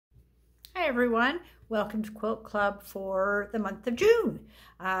Hi everyone, welcome to Quilt Club for the month of June.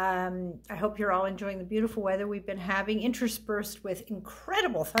 I hope you're all enjoying the beautiful weather we've been having, interspersed with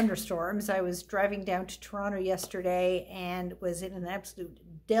incredible thunderstorms. I was driving down to Toronto yesterday and was in an absolute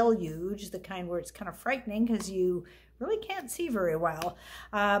deluge, the kind where it's kind of frightening because you really can't see very well.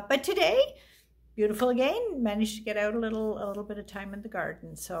 But today, beautiful again, managed to get out a little bit of time in the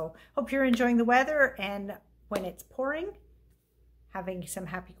garden. So hope you're enjoying the weather, and when it's pouring, having some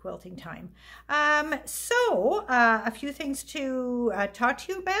happy quilting time. A few things to talk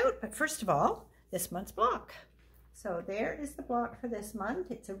to you about, but first of all, this month's block. So there is the block for this month.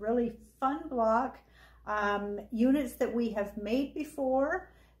 It's a really fun block. Units that we have made before,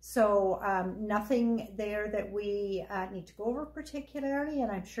 so nothing there that we need to go over particularly, and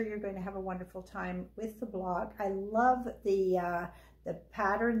I'm sure you're going to have a wonderful time with the block. I love the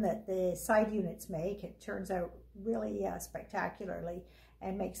pattern that the side units make. It turns out really spectacularly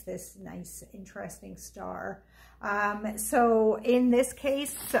and makes this nice, interesting star. So in this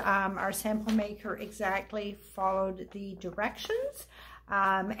case, our sample maker exactly followed the directions,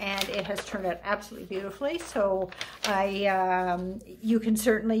 and it has turned out absolutely beautifully. So you can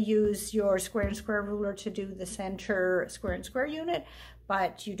certainly use your square and square ruler to do the center square and square unit,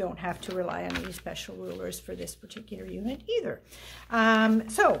 but you don't have to rely on any special rulers for this particular unit either.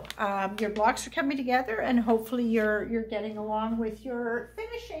 Your blocks are coming together, and hopefully you're getting along with your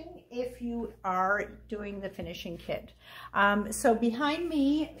finishing if you are doing the finishing kit. So behind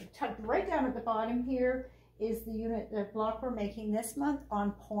me, tucked right down at the bottom here, is the unit, the block we're making this month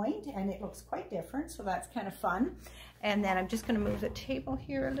on point, and it looks quite different, so that's kind of fun. And then I'm just going to move the table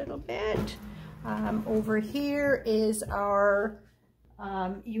here a little bit. Over here is our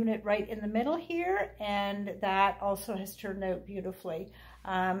unit right in the middle here, and that also has turned out beautifully,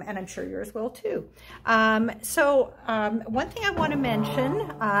 and I'm sure yours will too. One thing I want to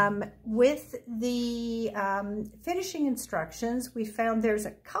mention, with the finishing instructions, we found there's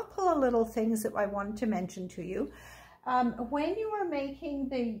a couple of little things that I wanted to mention to you. When you are making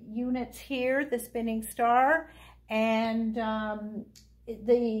the units here, the spinning star, and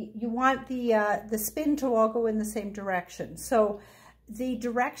you want the spin to all go in the same direction. So the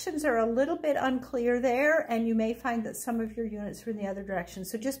directions are a little bit unclear there, and you may find that some of your units are in the other direction.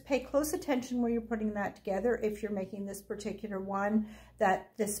 So just pay close attention where you're putting that together if you're making this particular one, that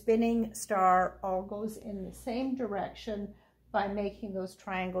the spinning star all goes in the same direction by making those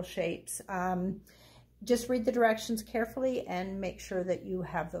triangle shapes. Just read the directions carefully and make sure that you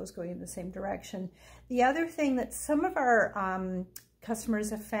have those going in the same direction. The other thing that some of our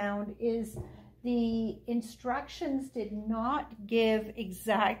customers have found is the instructions did not give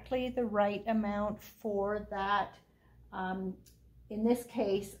exactly the right amount for that, in this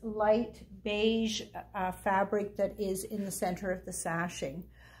case, light beige fabric that is in the center of the sashing.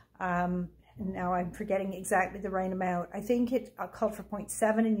 Now I'm forgetting exactly the right amount. I think it called for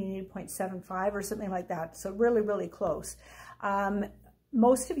 0.7 and you need 0.75 or something like that. So really, really close.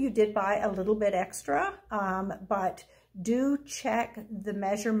 Most of you did buy a little bit extra, but do check the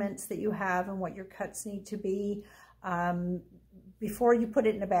measurements that you have and what your cuts need to be before you put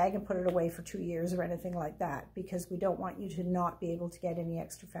it in a bag and put it away for 2 years or anything like that, because we don't want you to not be able to get any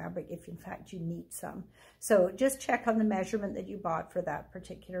extra fabric if in fact you need some. So just check on the measurement that you bought for that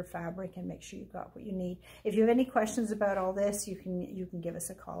particular fabric and make sure you've got what you need. If you have any questions about all this, you can give us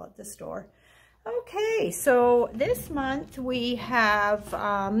a call at the store. Okay, so this month we have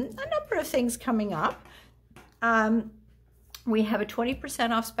a number of things coming up. We have a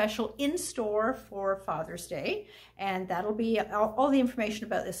 20% off special in store for Father's Day, and that'll be, all the information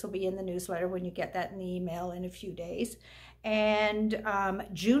about this will be in the newsletter when you get that in the email in a few days. And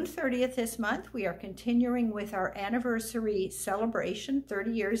June 30th this month, we are continuing with our anniversary celebration, 30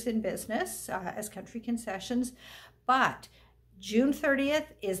 years in business as Country Concessions, but June 30th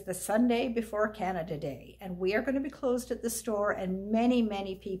is the Sunday before Canada Day, and we are going to be closed at the store, and many,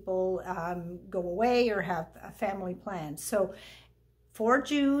 many people go away or have a family plan. So for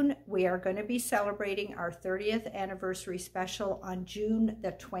June, we are going to be celebrating our 30th anniversary special on June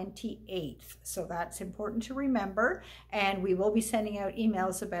the 28th. So that's important to remember, and we will be sending out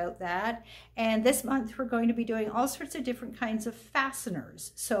emails about that. And this month, we're going to be doing all sorts of different kinds of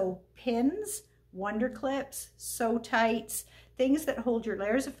fasteners. So pins, wonder clips, sew tights, things that hold your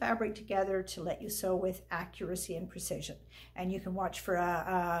layers of fabric together to let you sew with accuracy and precision. And you can watch for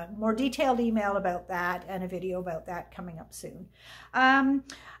a more detailed email about that and a video about that coming up soon.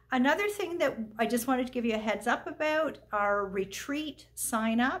 Another thing that I just wanted to give you a heads up about, our retreat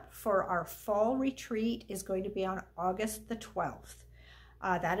sign up for our fall retreat is going to be on August the 12th.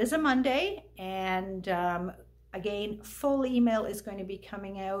 That is a Monday, and Again, full email is going to be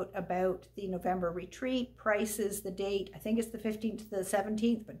coming out about the November retreat, prices, the date. I think it's the 15th to the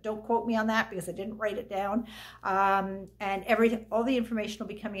 17th, but don't quote me on that because I didn't write it down. And all the information will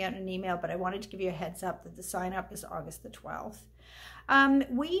be coming out in an email, but I wanted to give you a heads up that the sign up is August the 12th.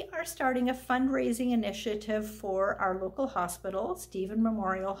 We are starting a fundraising initiative for our local hospital, Stephen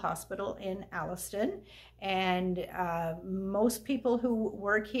Memorial Hospital in Alliston. And most people who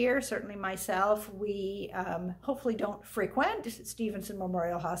work here, certainly myself, we hopefully don't frequent Stevenson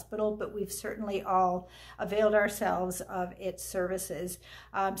Memorial Hospital, but we've certainly all availed ourselves of its services.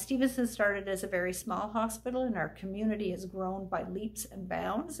 Stevenson started as a very small hospital, and our community has grown by leaps and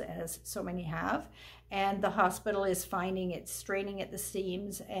bounds, as so many have. And the hospital is finding it's straining at the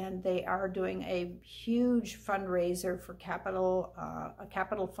seams, and they are doing a huge fundraiser for a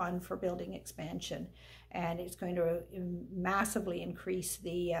capital fund for building expansion. And it's going to massively increase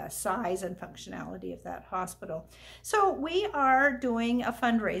the size and functionality of that hospital. So we are doing a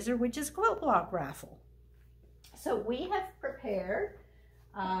fundraiser, which is quilt block raffle. So we have prepared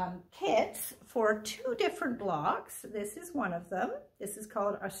kits for 2 different blocks. This is one of them. This is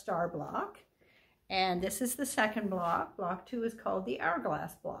called a star block. And this is the second block. Block 2 is called the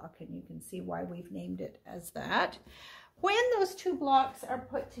hourglass block, and you can see why we've named it as that. When those 2 blocks are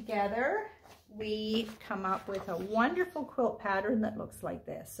put together, we come up with a wonderful quilt pattern that looks like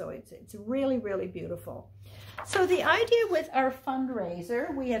this. So it's really, really beautiful. So the idea with our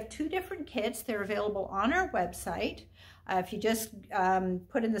fundraiser, we have 2 different kits. They're available on our website. If you just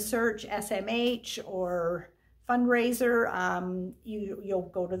put in the search SMH or fundraiser, you'll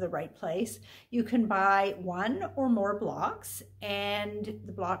go to the right place. You can buy 1 or more blocks, and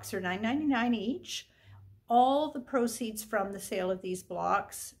the blocks are $9.99 each. All the proceeds from the sale of these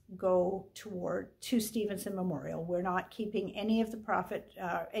blocks go to Stevenson Memorial. We're not keeping any of the profit,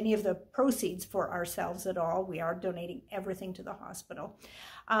 any of the proceeds for ourselves at all. We are donating everything to the hospital.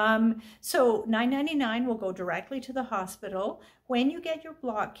 So $9.99 will go directly to the hospital. When you get your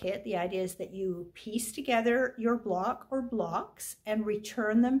block kit, the idea is that you piece together your block or blocks and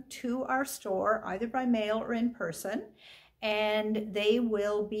return them to our store, either by mail or in person, and they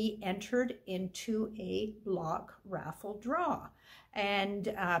will be entered into a block raffle draw.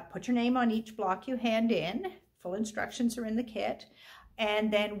 And put your name on each block you hand in. Full instructions are in the kit.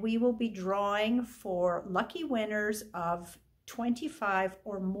 And then we will be drawing for lucky winners of 25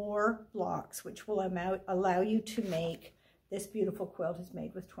 or more blocks, which will allow you to make this beautiful quilt. Is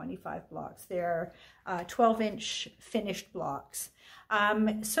made with 25 blocks. They're 12-inch finished blocks.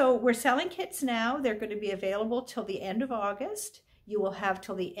 So we're selling kits now. They're going to be available till the end of August. You will have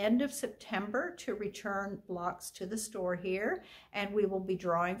till the end of September to return blocks to the store here, and we will be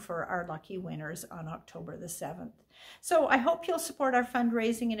drawing for our lucky winners on October the 7th. So I hope you'll support our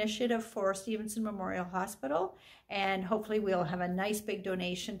fundraising initiative for Stevenson Memorial Hospital, and hopefully we'll have a nice big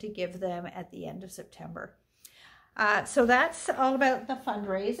donation to give them at the end of September. So that's all about the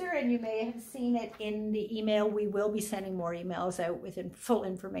fundraiser, and you may have seen it in the email. We will be sending more emails out with full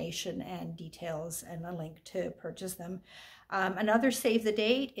information and details and a link to purchase them. Another save the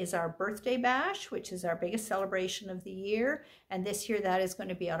date is our birthday bash, which is our biggest celebration of the year. And this year that is going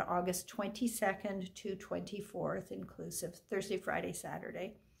to be on August 22nd to 24th, inclusive Thursday, Friday,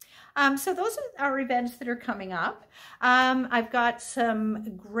 Saturday. So those are our events that are coming up. I've got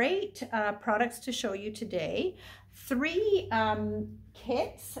some great products to show you today. 3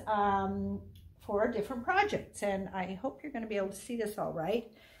 kits for different projects, and I hope you're going to be able to see this all right.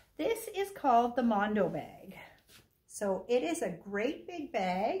 This is called the Mondo bag. So it is a great big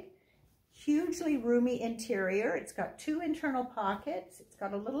bag, hugely roomy interior. It's got 2 internal pockets. It's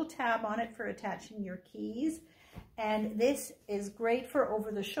got a little tab on it for attaching your keys. And this is great for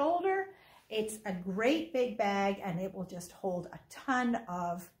over the shoulder. It's a great big bag, and it will just hold a ton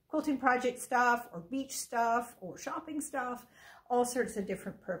of quilting project stuff or beach stuff or shopping stuff, all sorts of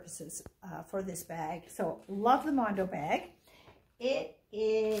different purposes for this bag. So love the Mondo bag.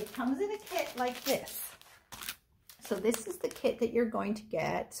 It comes in a kit like this. So this is the kit that you're going to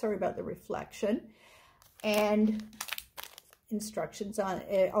get. Sorry about the reflection. And instructions on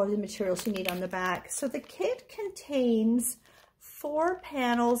all the materials you need on the back. So the kit contains 4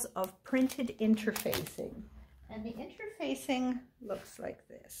 panels of printed interfacing. And the interfacing looks like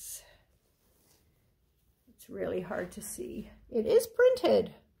this. It's really hard to see. It is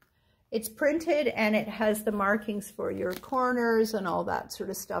printed. It's printed, and it has the markings for your corners and all that sort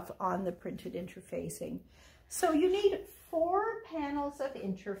of stuff on the printed interfacing. So you need 4 panels of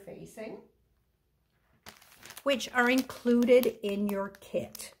interfacing, which are included in your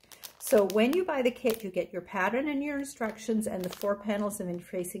kit. So when you buy the kit, you get your pattern and your instructions and the 4 panels of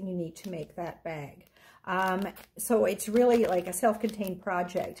interfacing you need to make that bag. So it's really like a self-contained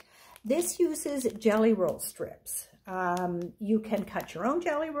project. This uses jelly roll strips. You can cut your own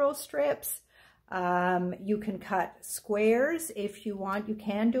jelly roll strips. You can cut squares if you want. You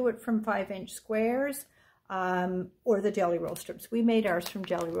can do it from 5-inch squares, or the jelly roll strips. We made ours from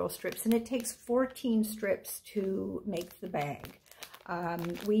jelly roll strips, and it takes 14 strips to make the bag.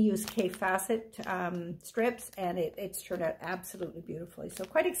 We use K-facet strips, and it's turned out absolutely beautifully. So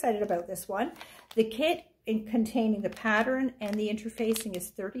quite excited about this one. The kit containing the pattern and the interfacing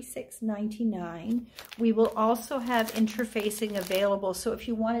is $36.99. We will also have interfacing available. So if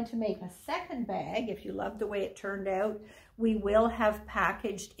you wanted to make a second bag, if you love the way it turned out, we will have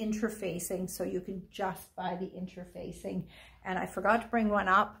packaged interfacing, so you can just buy the interfacing. And I forgot to bring one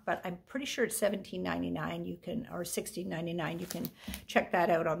up, but I'm pretty sure it's $17.99. You can, or $16.99. You can check that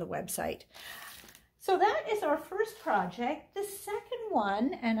out on the website. So that is our first project. The second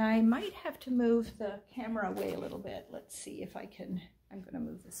one, and I might have to move the camera away a little bit. Let's see if I can. I'm going to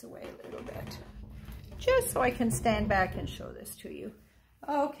move this away a little bit, just so I can stand back and show this to you.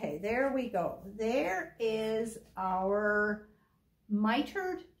 Okay, there we go. There is our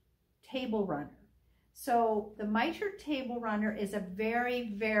mitered table runner. So the mitered table runner is a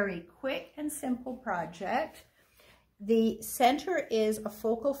very, very quick and simple project. The center is a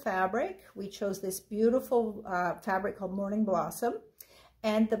focal fabric. We chose this beautiful fabric called Morning Blossom.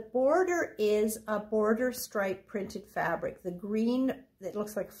 And the border is a border stripe printed fabric. The green that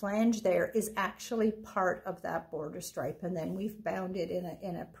looks like flange there is actually part of that border stripe. And then we've bound it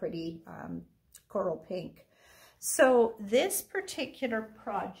in a pretty coral pink. So this particular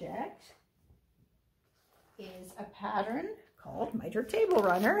project is a pattern called Mitered Table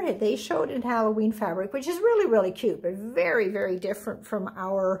Runner. They showed in Halloween fabric, which is really, really cute, but very, very different from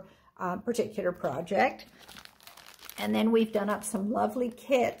our particular project. And then we've done up some lovely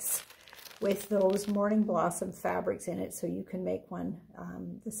kits with those Morning Blossom fabrics in it, so you can make one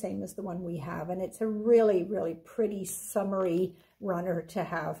the same as the one we have. And it's a really, really pretty summery runner to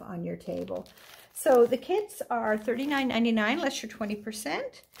have on your table. So the kits are $39.99 less your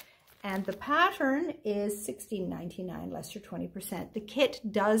 20%. And the pattern is $16.99 less your 20%. The kit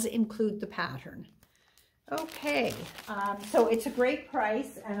does include the pattern. Okay, so it's a great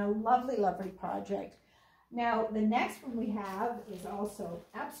price and a lovely, lovely project. Now, the next one we have is also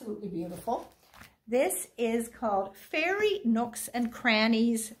absolutely beautiful. This is called Fairy Nooks and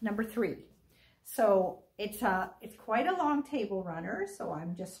Crannies #3. So it's quite a long table runner. So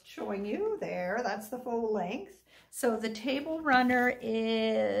I'm just showing you there. That's the full length. So the table runner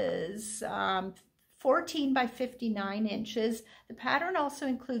is 14 by 59 inches. The pattern also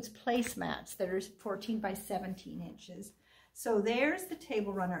includes placemats that are 14 by 17 inches. So there's the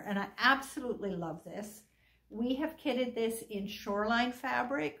table runner, and I absolutely love this. We have kitted this in shoreline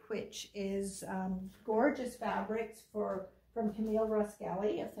fabric, which is gorgeous fabrics from Camille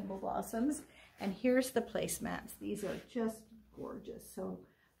Ruskelly of Thimble Blossoms. And here's the placemats. These are just gorgeous. So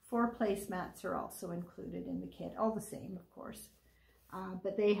 4 placemats are also included in the kit, all the same, of course.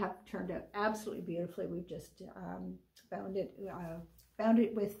 But they have turned out absolutely beautifully. We've just bound it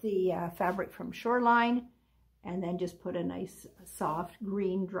with the fabric from Shoreline, and then just put a nice soft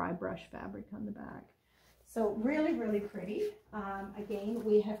green dry brush fabric on the back. So really, really pretty. Again,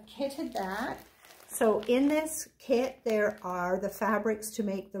 we have kitted that. So in this kit, there are the fabrics to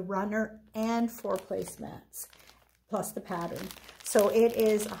make the runner and 4 placemats, plus the pattern. So it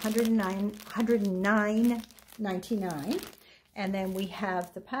is $109.99. And then we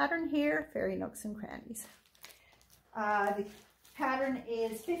have the pattern here, Fairy Nooks and Crannies. The pattern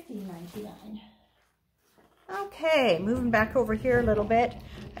is $15.99. Okay, moving back over here a little bit.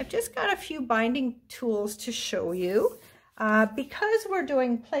 I've just got a few binding tools to show you. Because we're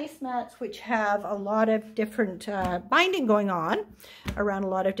doing placemats which have a lot of different binding going on around a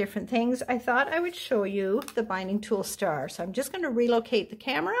lot of different things, I thought I would show you the binding tool star. So I'm just going to relocate the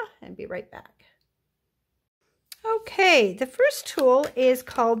camera and be right back. Okay, the first tool is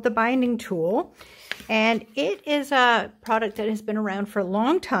called the binding tool, and it is a product that has been around for a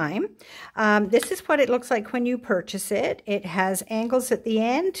long time. This is what it looks like when you purchase it. It has angles at the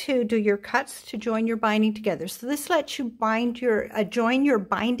end to do your cuts to join your binding together. So this lets you bind your join your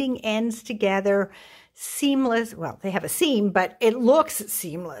binding ends together seamless. Well, they have a seam, but it looks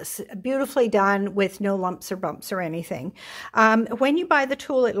seamless, beautifully done with no lumps or bumps or anything. When you buy the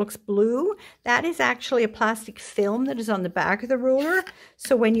tool, it looks blue. That is actually a plastic film that is on the back of the ruler.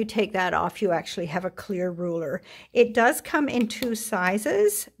 So when you take that off, you actually have a clear ruler. It does come in 2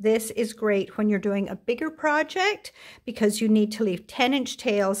 sizes. This is great when you're doing a bigger project because you need to leave 10-inch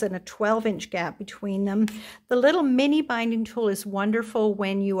tails and a 12-inch gap between them. The little mini binding tool is wonderful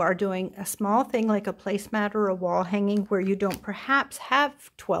when you are doing a small thing like a placemat or a wall hanging where you don't perhaps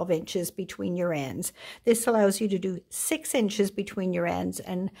have 12 inches between your ends. This allows you to do 6 inches between your ends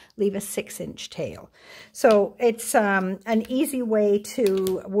and leave a 6-inch tail. So it's an easy way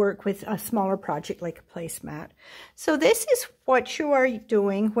to work with a smaller project like a placemat. So this is what you are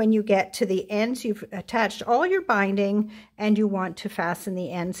doing when you get to the ends. You've attached all your binding and you want to fasten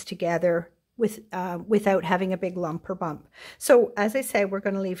the ends together without having a big lump or bump. So as I say, we're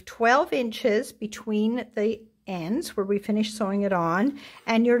going to leave 12 inches between the ends where we finish sewing it on,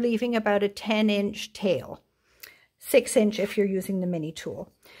 and you're leaving about a 10-inch tail, 6-inch if you're using the mini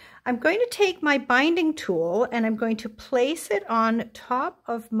tool. I'm going to take my binding tool and I'm going to place it on top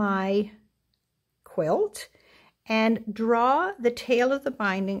of my quilt and draw the tail of the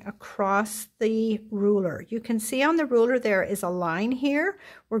binding across the ruler. You can see on the ruler there is a line here.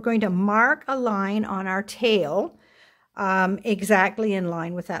 We're going to mark a line on our tail exactly in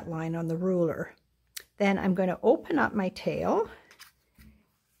line with that line on the ruler. Then I'm going to open up my tail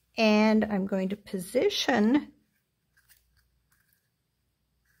and I'm going to position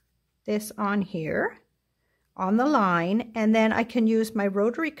this on here on the line, and then I can use my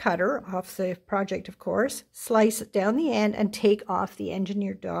rotary cutter off the project, of course, slice it down the end and take off the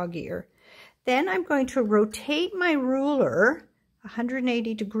engineered dog ear. Then I'm going to rotate my ruler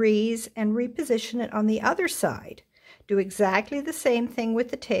 180 degrees and reposition it on the other side. Do exactly the same thing with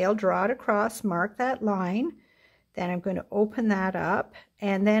the tail, draw it across, mark that line. Then I'm going to open that up,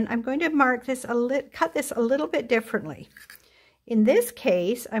 and then I'm going to mark this cut this a little bit differently. In this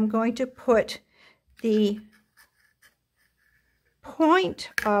case, I'm going to put the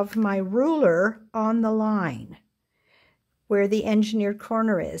point of my ruler on the line where the engineered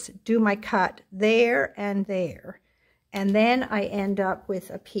corner is. Do my cut there and there. And then I end up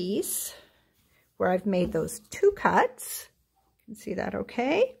with a piece where I've made those 2 cuts. You can see that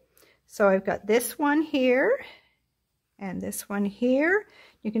okay. So I've got this one here and this one here.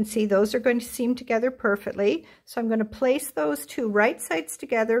 You can see those are going to seam together perfectly. So I'm going to place those 2 right sides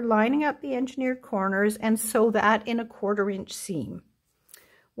together, lining up the engineered corners, and sew that in a 1/4-inch seam.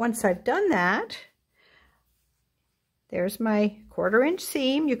 Once I've done that, there's my 1/4-inch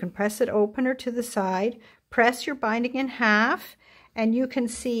seam. You can press it open or to the side. Press your binding in half, and you can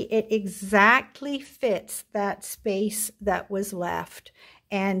see it exactly fits that space that was left.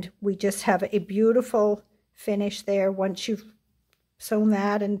 And we just have a beautiful finish there. Once you've sewn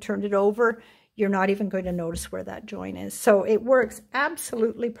that and turned it over, you're not even going to notice where that join is. So it works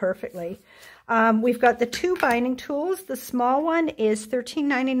absolutely perfectly. We've got the 2 binding tools. The small one is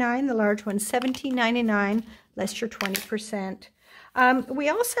 $13.99, the large one $17.99, less your 20%. We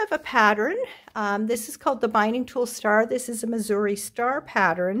also have a pattern. This is called the Binding Tool Star. This is a Missouri Star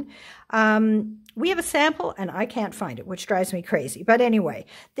pattern. We have a sample and I can't find it, which drives me crazy. But anyway,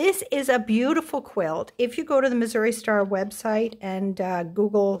 this is a beautiful quilt. If you go to the Missouri Star website and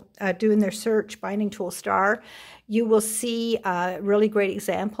Google doing their search Binding Tool Star, you will see a really great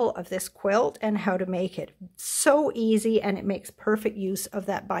example of this quilt and how to make it. So easy, and it makes perfect use of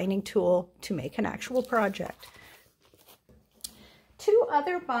that binding tool to make an actual project. 2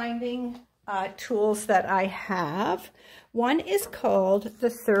 other binding tools that I have. One is called the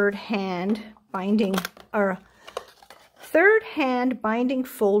third hand binding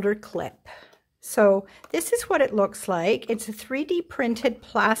folder clip. So this is what it looks like. It's a 3D printed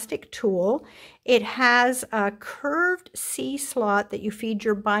plastic tool. It has a curved C slot that you feed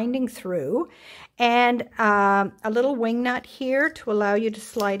your binding through, and a little wing nut here to allow you to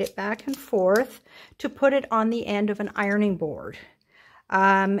slide it back and forth to put it on the end of an ironing board.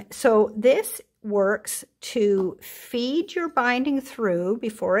 So this works to feed your binding through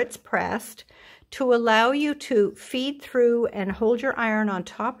before it's pressed, to allow you to feed through and hold your iron on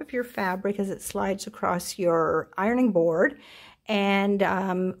top of your fabric as it slides across your ironing board, and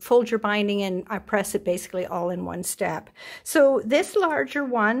fold your binding and press it basically all in one step. So this larger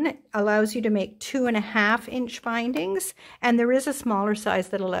one allows you to make 2.5-inch bindings, and there is a smaller size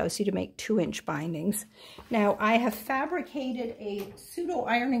that allows you to make 2-inch bindings. Now I have fabricated a pseudo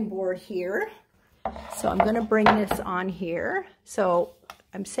ironing board here, so I'm going to bring this on here. So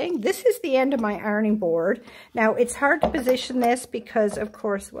I'm saying this is the end of my ironing board. Now it's hard to position this because, of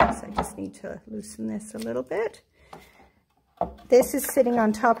course, I just need to loosen this a little bit. This is sitting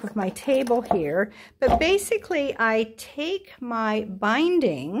on top of my table here, but basically I take my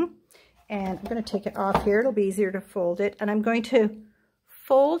binding, and I'm going to take it off here, it'll be easier to fold it, and I'm going to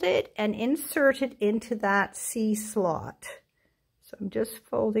fold it and insert it into that C slot. So I'm just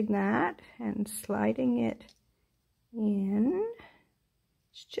folding that and sliding it in.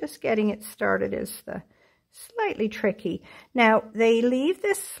 It's just getting it started as the slightly tricky. Now, they leave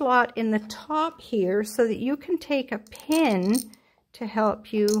this slot in the top here so that you can take a pin to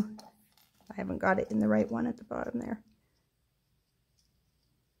help you. I haven't got it in the right one at the bottom there.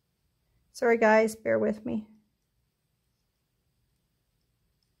 Sorry guys, bear with me.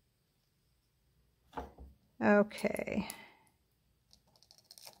 Okay.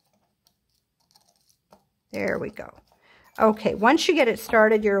 There we go. Okay, once you get it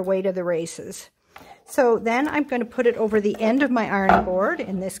started, you're away to the races. So then I'm going to put it over the end of my ironing board,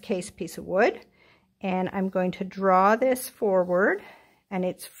 in this case, a piece of wood, and I'm going to draw this forward, and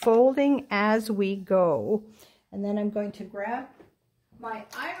it's folding as we go. And then I'm going to grab my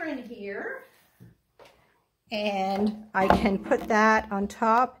iron here, and I can put that on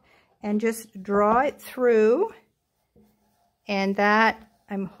top and just draw it through, and that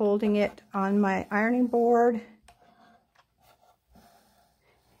I'm holding it on my ironing board.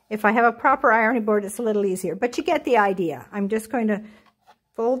 If I have a proper ironing board, it's a little easier, but you get the idea. I'm just going to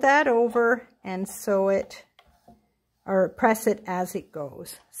fold that over and sew it, or press it as it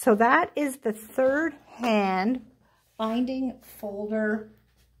goes. So that is the third hand binding folder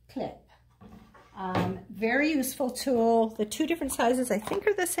clip. Very useful tool. The two different sizes I think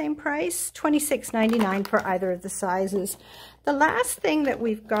are the same price, $26.99 for either of the sizes. The last thing that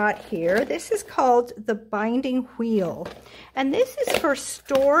we've got here, this is called the binding wheel, and this is for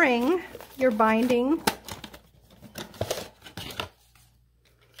storing your binding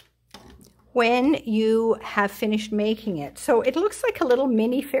when you have finished making it. So it looks like a little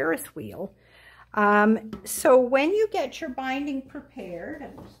mini Ferris wheel. So when you get your binding prepared,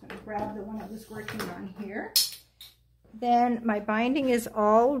 I'm just going to grab the one I was working on here, then my binding is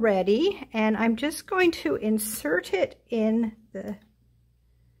all ready, and I'm just going to insert it in the,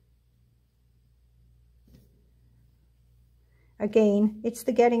 again, it's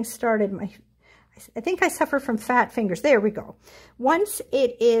the getting started. I think I suffer from fat fingers. There we go. Once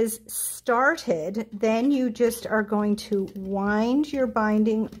it is started, then you just are going to wind your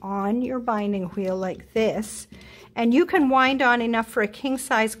binding on your binding wheel like this. And you can wind on enough for a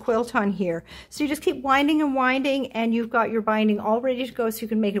king-size quilt on here. So you just keep winding and winding, and you've got your binding all ready to go, so you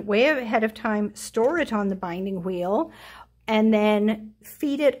can make it way ahead of time, store it on the binding wheel, and then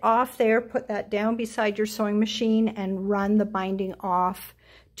feed it off there, put that down beside your sewing machine, and run the binding off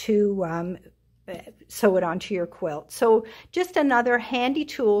to sew it onto your quilt. So just another handy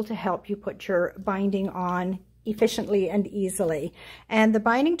tool to help you put your binding on efficiently and easily. And the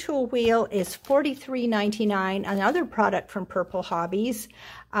binding tool wheel is $43.99, another product from Purple Hobbies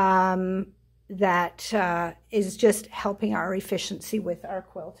that is just helping our efficiency with our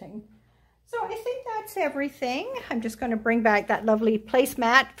quilting. So I think that's everything. I'm just going to bring back that lovely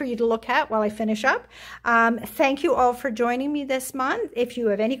placemat for you to look at while I finish up. Thank you all for joining me this month. If you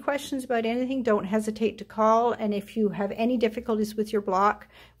have any questions about anything, don't hesitate to call. And if you have any difficulties with your block,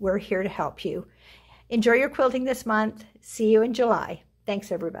 we're here to help you. Enjoy your quilting this month. See you in July.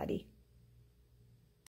 Thanks, everybody.